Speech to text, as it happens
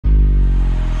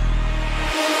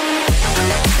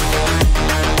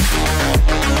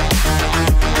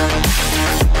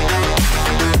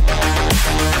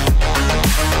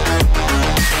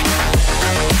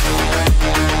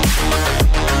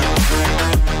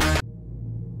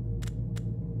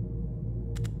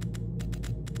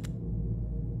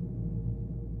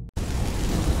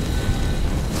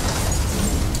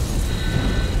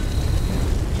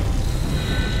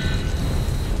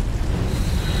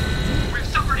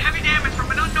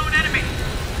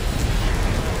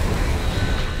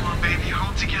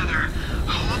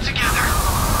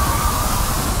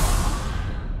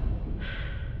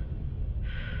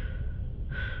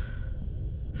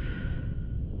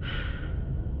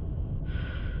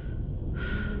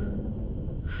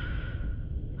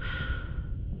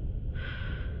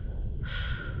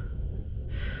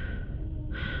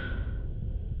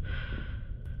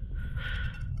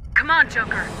Come on,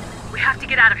 Joker. We have to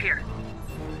get out of here.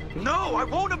 No, I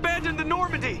won't abandon the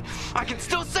Normandy. I can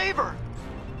still save her.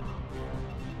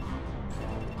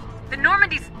 The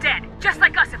Normandy's dead, just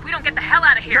like us if we don't get the hell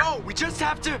out of here. No, we just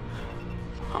have to...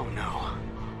 Oh no.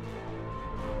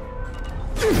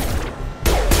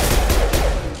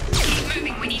 Keep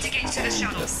moving, we need to get to the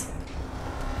shuttles.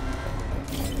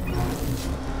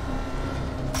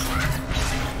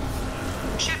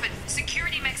 Shepard,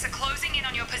 security mechs are closing in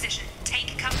on your position.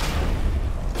 Take cover.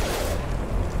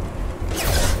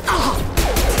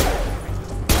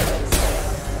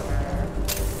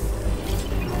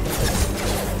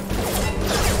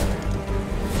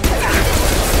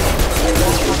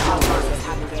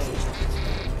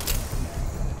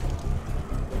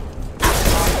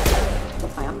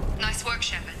 Nice work,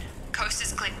 Shepard. Coast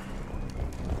is clear.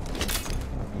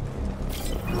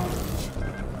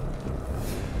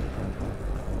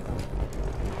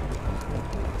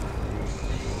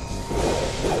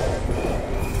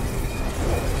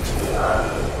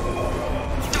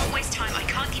 Don't waste time. I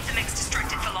can't keep the mechs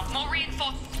distracted for long. More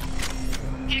reinforcements.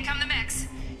 Here come the mechs.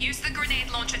 Use the grenade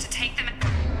launcher to take them.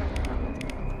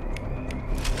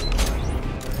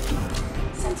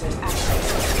 Sensors activated.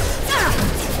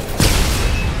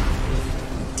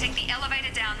 Take the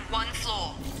elevator down one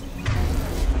floor.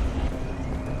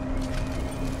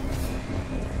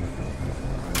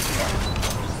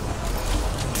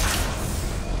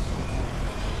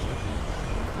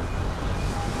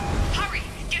 Hurry!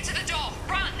 Get to the door!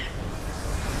 Run!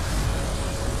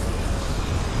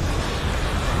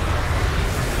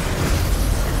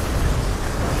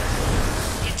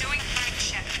 You're doing fine,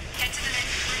 Shepard. Head to the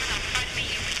next room and I'll try to meet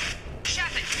you.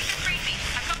 Shepard, read me.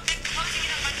 I've got them closing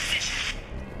in on my position.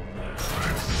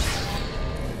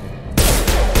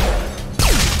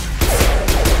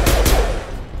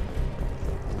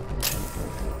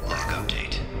 Log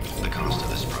update. The cost of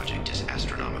this project is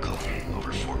astronomical.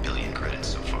 Over 4 billion credits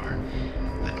so far.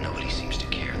 But nobody seems to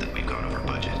care that we've gone over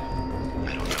budget.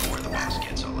 I don't know where the boss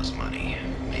gets all this money.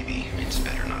 Maybe it's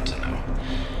better not to know.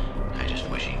 I just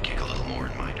wish he'd kick a little more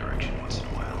in my direction once in a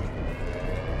while.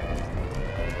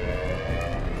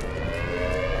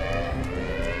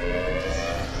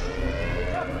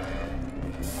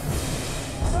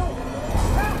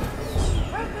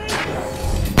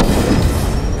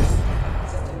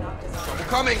 Trouble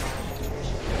coming!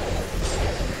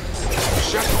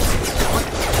 Shut What?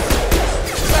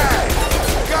 Bang!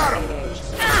 Got him!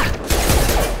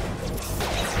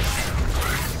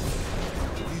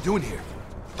 What are you doing here?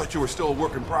 Thought you were still a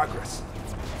work in progress.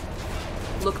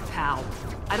 Look, pal.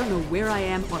 I don't know where I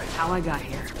am or how I got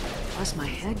here. Plus, my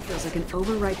head feels like an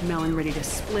overripe melon ready to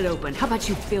split open. How about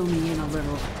you fill me in a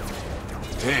little?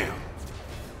 Damn.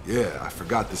 Yeah, I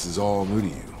forgot this is all new to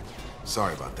you.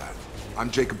 Sorry about that.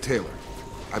 I'm Jacob Taylor.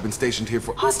 I've been stationed here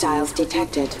for— Hostiles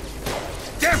detected.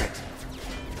 Damn it!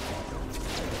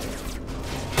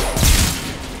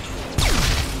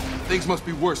 Things must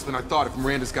be worse than I thought if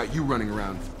Miranda's got you running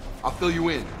around. I'll fill you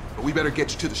in, but we better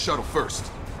get you to the shuttle first.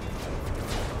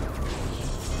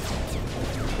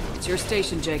 It's your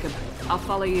station, Jacob. I'll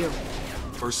follow you.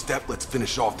 First step, let's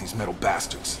finish off these metal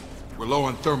bastards. We're low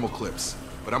on thermal clips,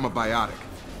 but I'm a biotic.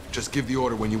 Just give the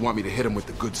order when you want me to hit them with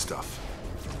the good stuff.